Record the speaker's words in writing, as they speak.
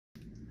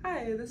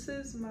Hi, this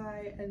is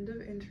my end of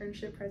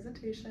internship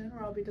presentation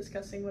where I'll be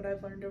discussing what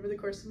I've learned over the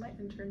course of my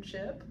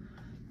internship.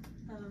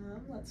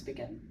 Let's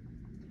begin.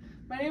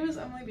 My name is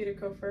Emily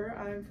Wiedekofer.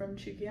 I'm from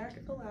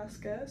Chugiak,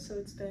 Alaska, so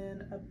it's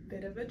been a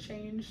bit of a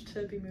change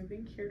to be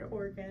moving here to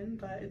Oregon,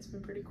 but it's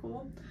been pretty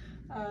cool.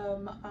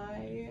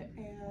 I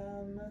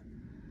am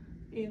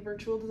in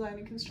virtual design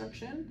and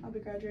construction. I'll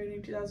be graduating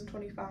in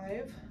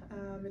 2025.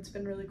 It's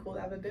been really cool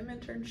to have a BIM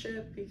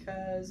internship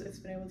because it's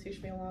been able to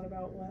teach me a lot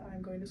about what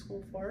I'm going to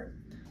school for.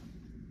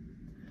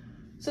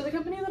 So the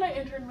company that I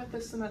interned with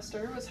this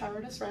semester was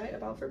Howard S. Wright, a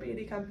Balfour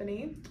Beatty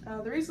company.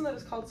 The reason that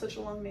it's called such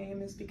a long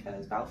name is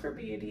because Balfour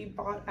Beatty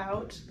bought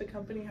out the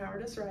company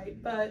Howard S.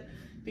 Wright, but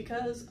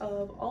because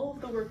of all of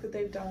the work that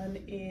they've done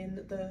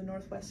in the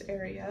Northwest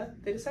area,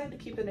 they decided to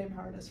keep the name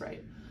Howard S.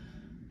 Wright.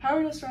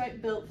 Howard S.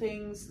 Wright built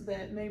things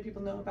that many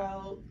people know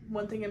about.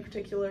 One thing in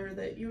particular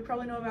that you would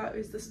probably know about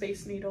is the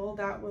Space Needle.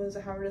 That was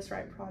a Howard S.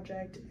 Wright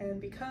project,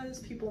 and because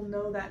people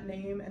know that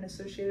name and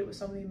associate it with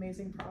so many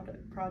amazing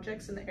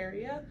projects in the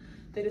area,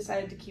 they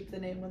decided to keep the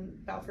name when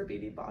Balfour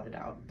Beatty bought it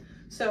out.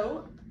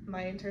 So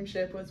my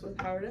internship was with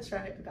Howard S.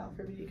 Wright, a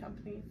Balfour Beatty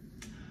company.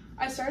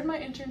 I started my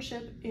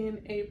internship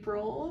in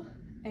April,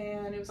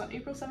 and it was on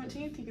April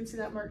 17th. You can see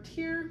that marked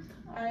here.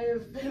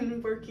 I've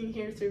been working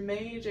here through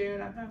May, June,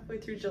 I'm halfway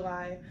through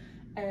July,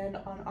 and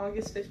on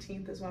August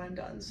 15th is when I'm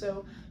done.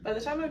 So by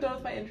the time I'm done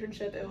with my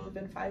internship, it will have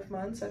been 5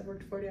 months. I've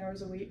worked 40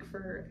 hours a week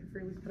for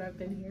every week that I've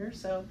been here.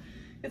 So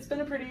it's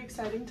been a pretty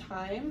exciting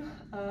time,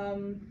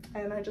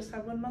 and I just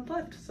have 1 month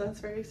left, so that's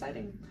very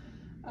exciting.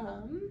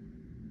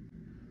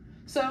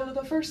 So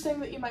the first thing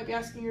that you might be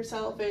asking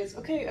yourself is,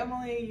 okay,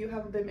 Emily, you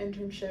have a BIM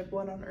internship,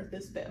 what on earth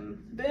is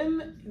BIM?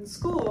 BIM in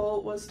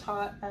school was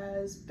taught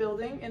as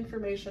building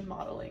information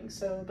modeling.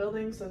 So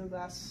buildings, so the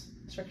glass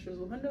structures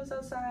with windows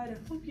outside,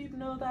 I hope you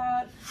know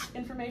that.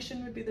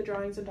 Information would be the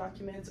drawings and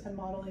documents, and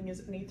modeling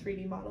is any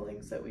 3D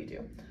modelings that we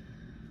do.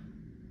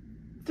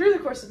 Through the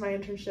course of my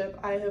internship,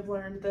 I have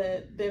learned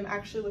that BIM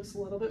actually looks a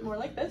little bit more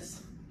like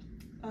this.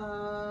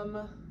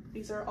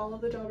 These are all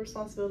of the job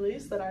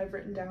responsibilities that I've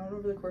written down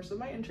over the course of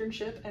my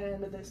internship,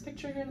 and this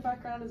picture here in the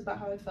background is about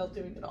how I felt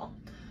doing it all.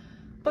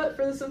 But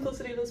for the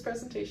simplicity of this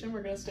presentation,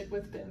 we're going to stick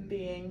with BIM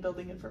being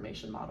building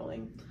information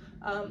modeling.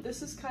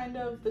 This is kind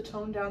of the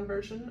toned down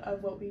version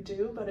of what we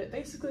do, but it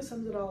basically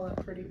sums it all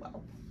up pretty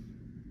well.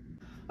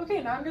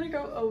 Okay, now I'm going to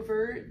go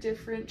over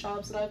different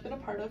jobs that I've been a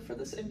part of for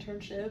this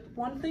internship.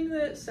 One thing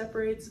that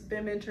separates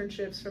BIM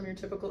internships from your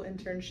typical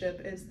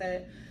internship is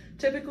that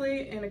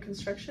typically in a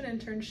construction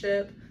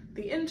internship,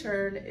 the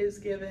intern is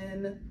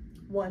given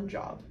one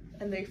job,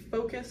 and they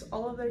focus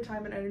all of their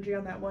time and energy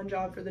on that one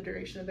job for the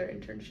duration of their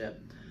internship.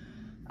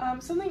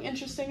 Something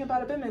interesting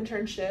about a BIM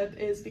internship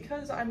is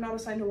because I'm not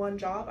assigned to one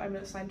job, I'm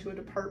assigned to a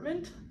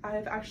department.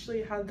 I've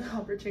actually had the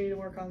opportunity to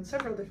work on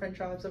several different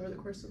jobs over the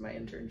course of my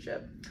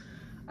internship.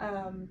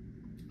 I'm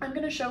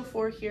going to show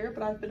 4 here,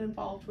 but I've been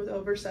involved with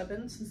over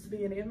 7 since the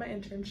beginning of my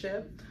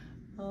internship.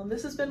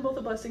 This has been both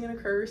a blessing and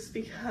a curse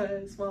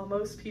because, well,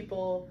 most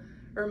people,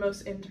 or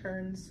most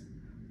interns,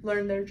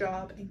 learn their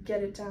job and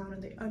get it down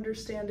and they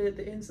understand it,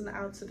 the ins and the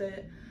outs of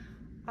it.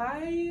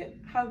 I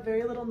have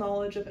very little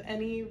knowledge of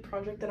any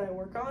project that I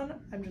work on.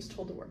 I'm just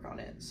told to work on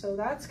it. So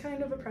that's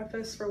kind of a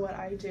preface for what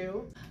I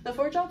do. The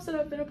 4 jobs that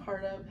I've been a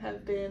part of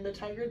have been the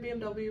Tigard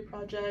BMW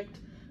project,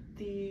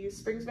 the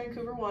Springs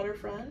Vancouver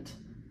waterfront,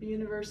 the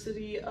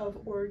University of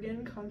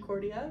Oregon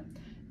Concordia,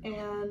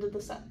 and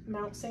the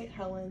Mount St.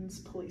 Helens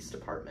Police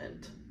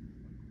Department.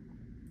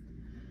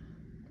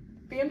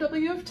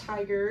 BMW of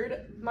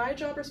Tigard, my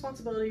job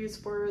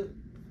responsibilities were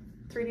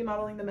 3D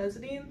modeling the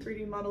mezzanine,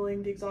 3D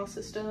modeling the exhaust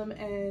system,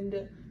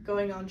 and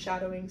going on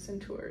shadowings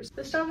and tours.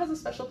 This job has a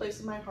special place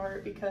in my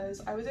heart because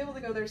I was able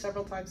to go there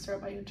several times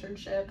throughout my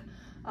internship.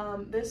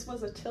 This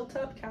was a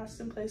tilt-up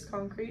cast-in-place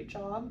concrete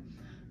job.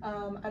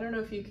 I don't know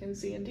if you can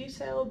see in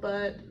detail,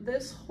 but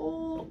this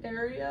whole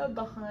area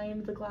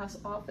behind the glass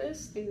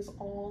office is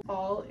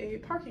all a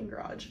parking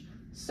garage.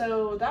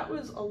 So that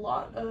was a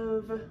lot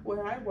of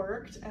where I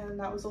worked, and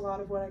that was a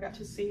lot of what I got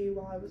to see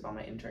while I was on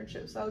my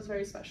internship, so that was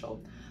very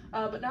special.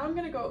 But now I'm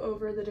going to go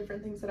over the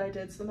different things that I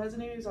did, so the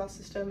mezzanine exhaust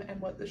system and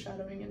what the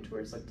shadowing and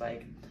tours looked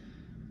like.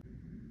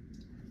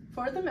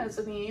 For the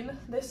mezzanine,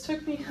 this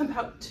took me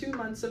about 2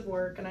 months of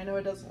work, and I know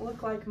it doesn't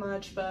look like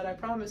much, but I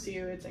promise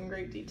you it's in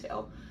great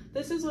detail.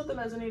 This is what the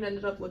mezzanine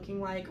ended up looking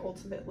like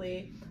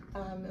ultimately.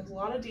 There's a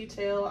lot of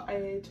detail.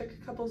 I took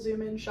a couple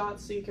zoom in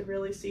shots so you could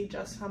really see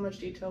just how much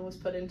detail was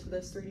put into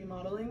this 3D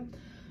modeling.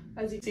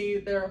 As you see,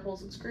 there are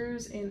holes and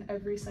screws in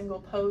every single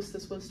post.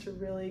 This was to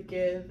really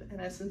give an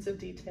essence of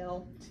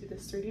detail to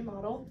this 3D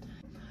model.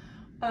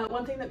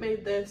 One thing that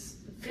made this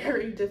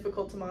very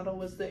difficult to model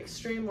was the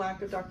extreme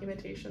lack of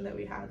documentation that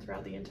we had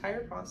throughout the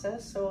entire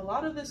process. So a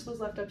lot of this was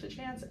left up to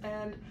chance,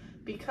 and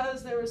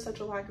because there was such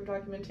a lack of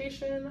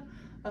documentation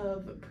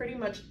of pretty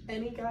much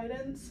any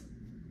guidance,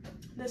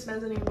 this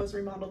mezzanine was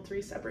remodeled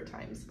 3 separate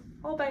times,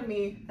 all by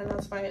me, and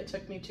that's why it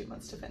took me 2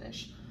 months to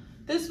finish.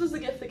 This was the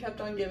gift that kept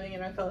on giving,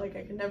 and I felt like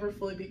I could never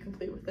fully be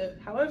complete with it.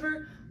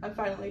 However, I'm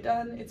finally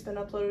done. It's been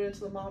uploaded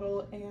into the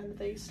model, and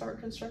they start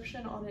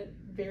construction on it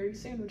very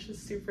soon, which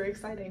is super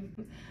exciting.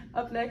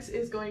 Up next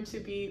is going to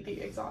be the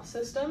exhaust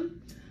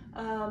system.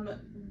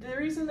 The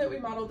reason that we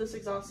modeled this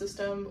exhaust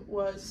system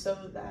was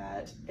so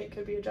that it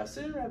could be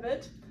adjusted in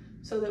Revit,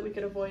 so that we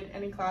could avoid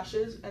any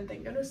clashes, and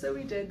thank goodness that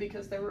we did,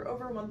 because there were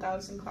over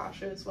 1,000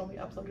 clashes when we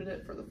uploaded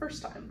it for the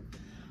first time.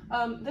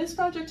 This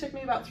project took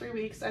me about 3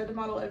 weeks. I had to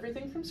model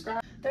everything from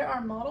scratch. There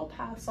are model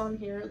paths on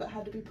here that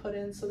had to be put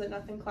in so that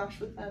nothing clashed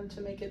with them,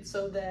 to make it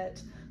so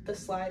that the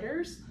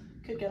sliders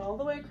could get all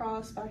the way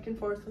across back and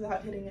forth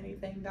without hitting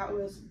anything. That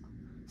was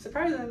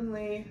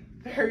surprisingly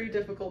very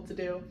difficult to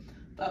do,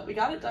 but we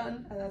got it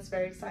done, and that's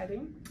very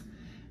exciting.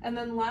 And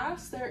then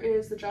last, there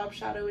is the job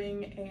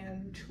shadowing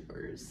and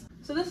tours.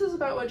 So this is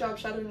about what job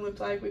shadowing looked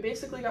like. We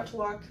basically got to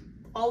walk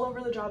all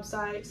over the job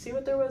site, see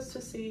what there was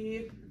to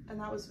see, and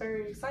that was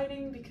very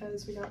exciting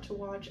because we got to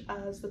watch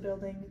as the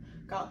building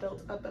got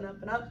built up and up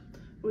and up.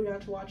 We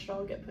got to watch it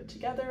all get put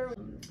together.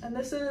 And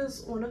this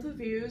is one of the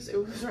views. It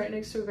was right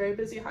next to a very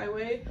busy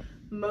highway.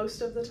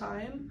 Most of the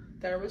time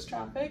there was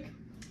traffic,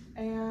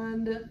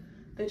 and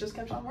they just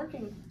kept on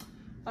working.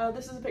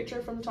 This is a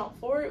picture from the top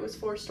floor. It was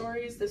 4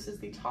 stories. This is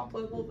the top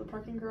level of the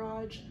parking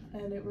garage,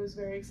 and it was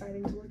very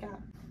exciting to look at.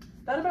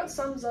 That about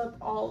sums up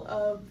all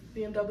of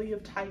BMW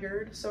of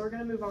Tigard. So we're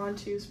going to move on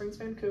to Springs,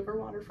 Vancouver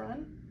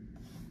waterfront.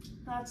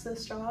 That's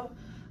this job.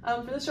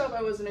 For this job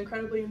I wasn't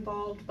incredibly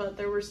involved, but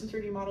there were some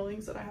 3D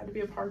modelings that I had to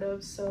be a part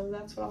of, so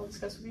that's what I'll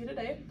discuss with you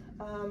today.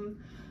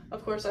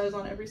 Of course, I was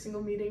on every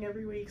single meeting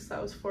every week, so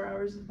that was 4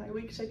 hours of my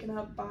week taken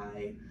up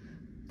by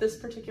this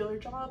particular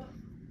job.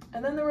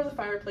 And then there were the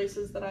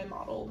fireplaces that I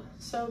modeled.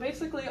 So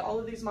basically all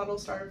of these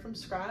models started from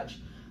scratch.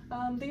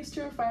 These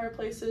 2 are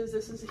fireplaces,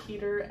 this is a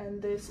heater,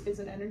 and this is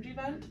an energy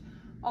vent.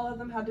 All of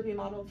them had to be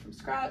modeled from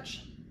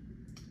scratch,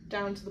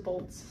 down to the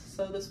bolts.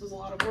 So this was a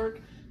lot of work.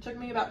 It took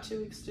me about 2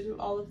 weeks to do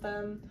all of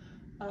them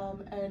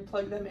and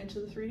plug them into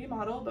the 3D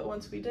model, but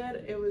once we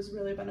did, it was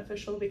really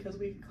beneficial because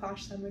we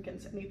clashed them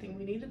against anything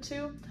we needed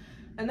to.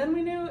 And then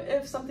we knew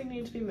if something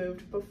needed to be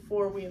moved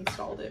before we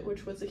installed it,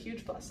 which was a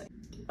huge blessing.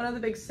 One of the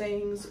big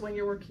sayings when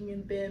you're working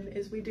in BIM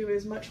is we do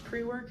as much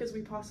pre-work as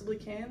we possibly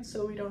can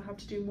so we don't have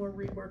to do more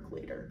rework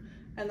later.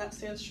 And that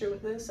stands true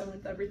with this and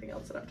with everything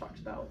else that I've talked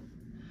about.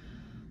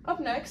 Up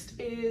next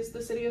is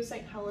the City of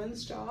St.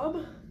 Helens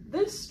job.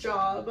 This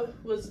job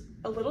was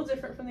a little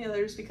different from the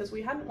others because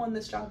we hadn't won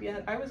this job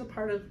yet. I was a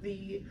part of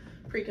the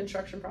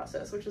pre-construction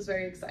process, which was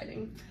very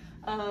exciting.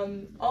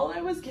 All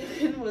I was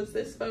given was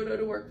this photo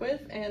to work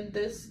with and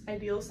this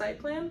ideal site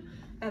plan,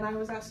 and I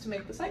was asked to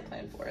make the site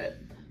plan for it.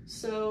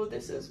 So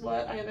this is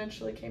what I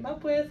eventually came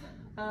up with.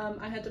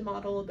 I had to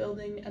model a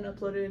building and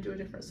upload it into a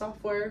different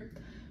software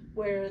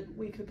where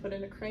we could put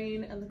in a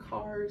crane and the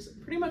cars,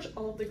 pretty much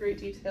all of the great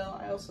detail.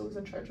 I also was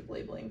in charge of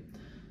labeling.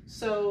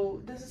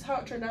 So this is how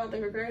it turned out. They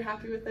were very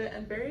happy with it,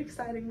 and very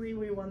excitingly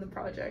we won the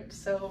project.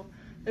 So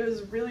it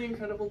was really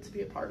incredible to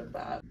be a part of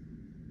that.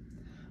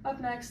 Up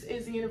next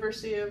is the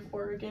University of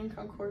Oregon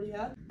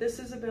Concordia. This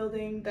is a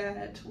building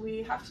that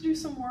we have to do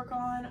some work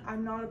on.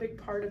 I'm not a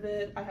big part of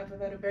it. I have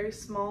had a very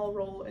small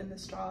role in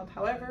this job.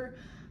 However,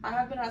 I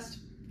have been asked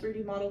to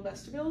 3D model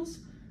vestibules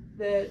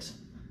that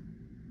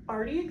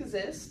already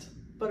exist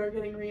but are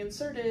getting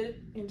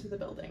reinserted into the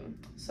building.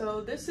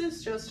 So this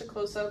is just a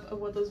close-up of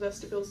what those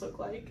vestibules look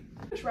like,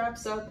 which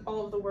wraps up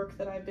all of the work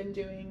that I've been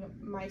doing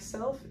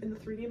myself in the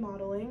 3D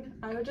modeling.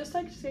 I would just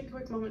like to take a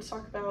quick moment to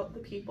talk about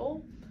the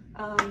people.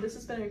 This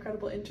has been an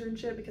incredible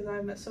internship because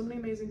I've met so many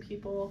amazing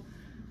people.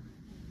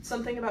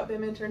 Something about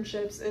BIM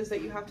internships is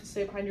that you have to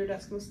stay behind your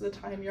desk most of the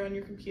time. You're on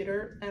your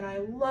computer, and I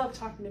love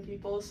talking to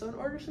people. So in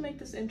order to make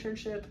this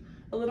internship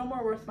a little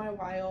more worth my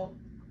while,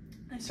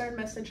 I started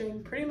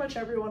messaging pretty much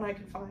everyone I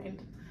could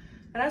find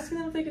and asking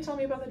them if they could tell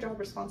me about the job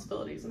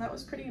responsibilities, and that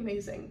was pretty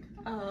amazing.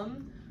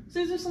 So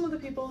these are some of the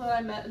people that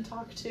I met and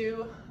talked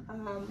to.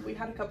 We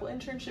had a couple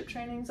internship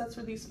trainings. That's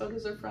where these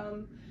photos are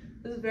from.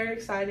 This is very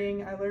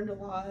exciting. I learned a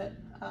lot.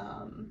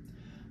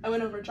 I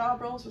went over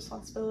job roles,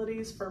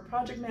 responsibilities for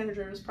project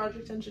managers,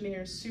 project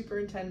engineers,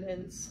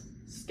 superintendents,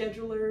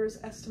 schedulers,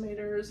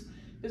 estimators.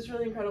 It was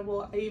really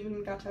incredible. I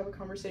even got to have a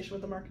conversation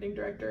with the marketing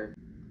director.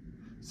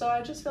 So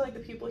I just feel like the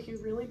people here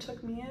really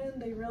took me in.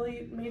 They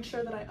really made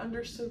sure that I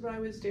understood what I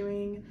was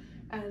doing,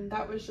 and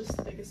that was just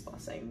the biggest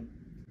blessing.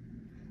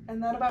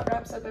 And that about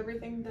wraps up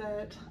everything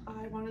that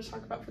I wanted to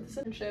talk about for this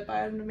internship. I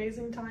had an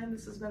amazing time.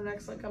 This has been an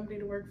excellent company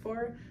to work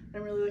for, and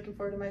I'm really looking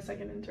forward to my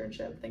second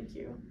internship. Thank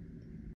you.